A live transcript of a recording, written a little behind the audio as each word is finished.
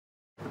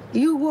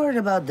You worried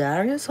about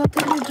Darius in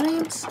your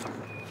dreams?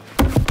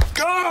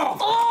 Go!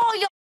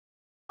 Oh,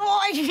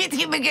 I hit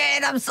him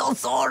again. I'm so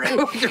sorry.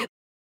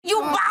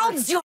 You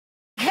bounced your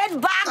head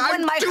back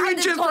when my I'm 2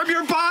 inches from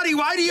your body.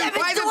 Why is it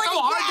so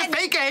hard to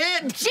fake a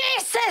hit?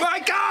 Jesus!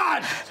 My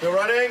God! Still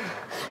running?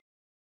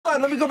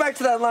 Let me go back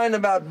to that line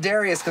about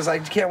Darius, because I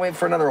can't wait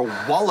for another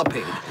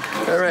walloping.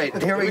 All right,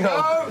 here we go.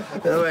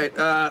 All right,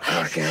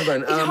 okay, hold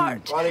on. It's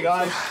hard. Body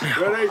guys,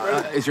 ready?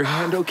 Is your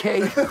hand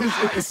okay?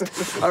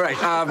 All right,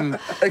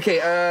 Okay,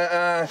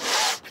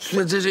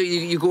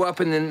 you go up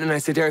and then I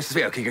say Darius is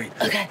okay, great.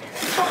 Okay.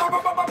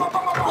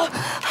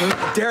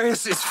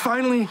 Darius is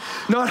finally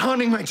not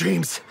haunting my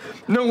dreams.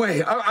 No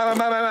way,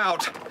 I'm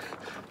out.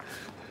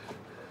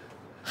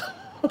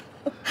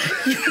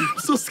 I'm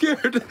so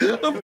scared.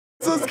 I'm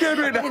so scared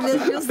right now.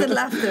 Let's use the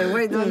laughter.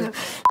 Wait, no.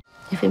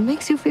 If it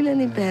makes you feel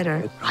any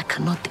better, I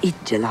cannot eat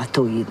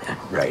gelato either.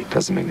 Right,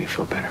 doesn't make me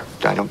feel better.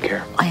 I don't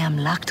care. I am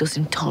lactose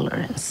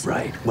intolerant.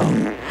 Right, well,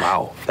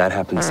 wow, that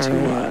happens to,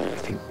 I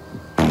think...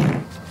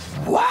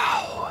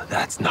 Wow,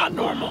 that's not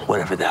normal.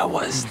 Whatever that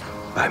was.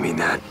 I mean,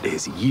 that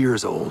is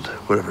years old.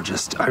 Whatever,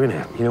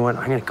 you know what,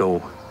 I'm gonna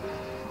go...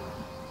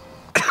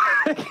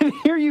 I can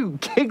hear you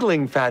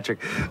giggling,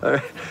 Patrick.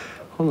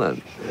 Hold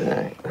on.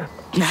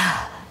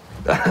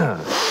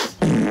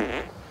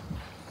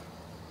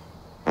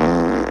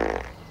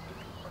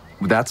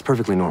 That's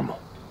perfectly normal.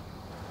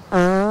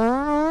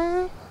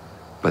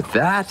 But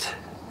that's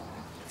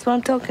what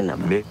I'm talking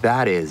about.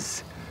 That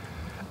is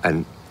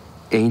an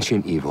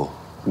ancient evil.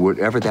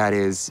 Whatever that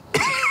is.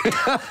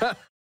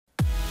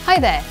 Hi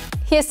there,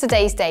 here's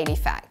today's Daily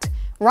Fact.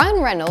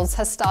 Ryan Reynolds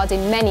has starred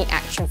in many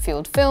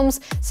action-fueled films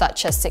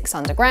such as Six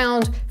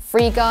Underground,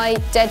 Free Guy,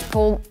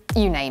 Deadpool,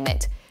 you name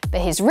it. But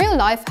his real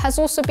life has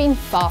also been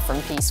far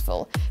from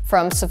peaceful.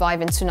 From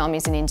surviving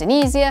tsunamis in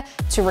Indonesia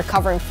to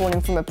recovering falling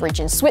from a bridge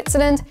in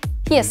Switzerland,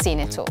 he has seen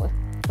it all.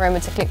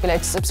 Remember to click below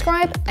to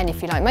subscribe, and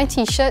if you like my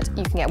t-shirt,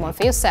 you can get one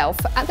for yourself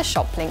at the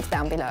shop link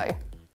down below.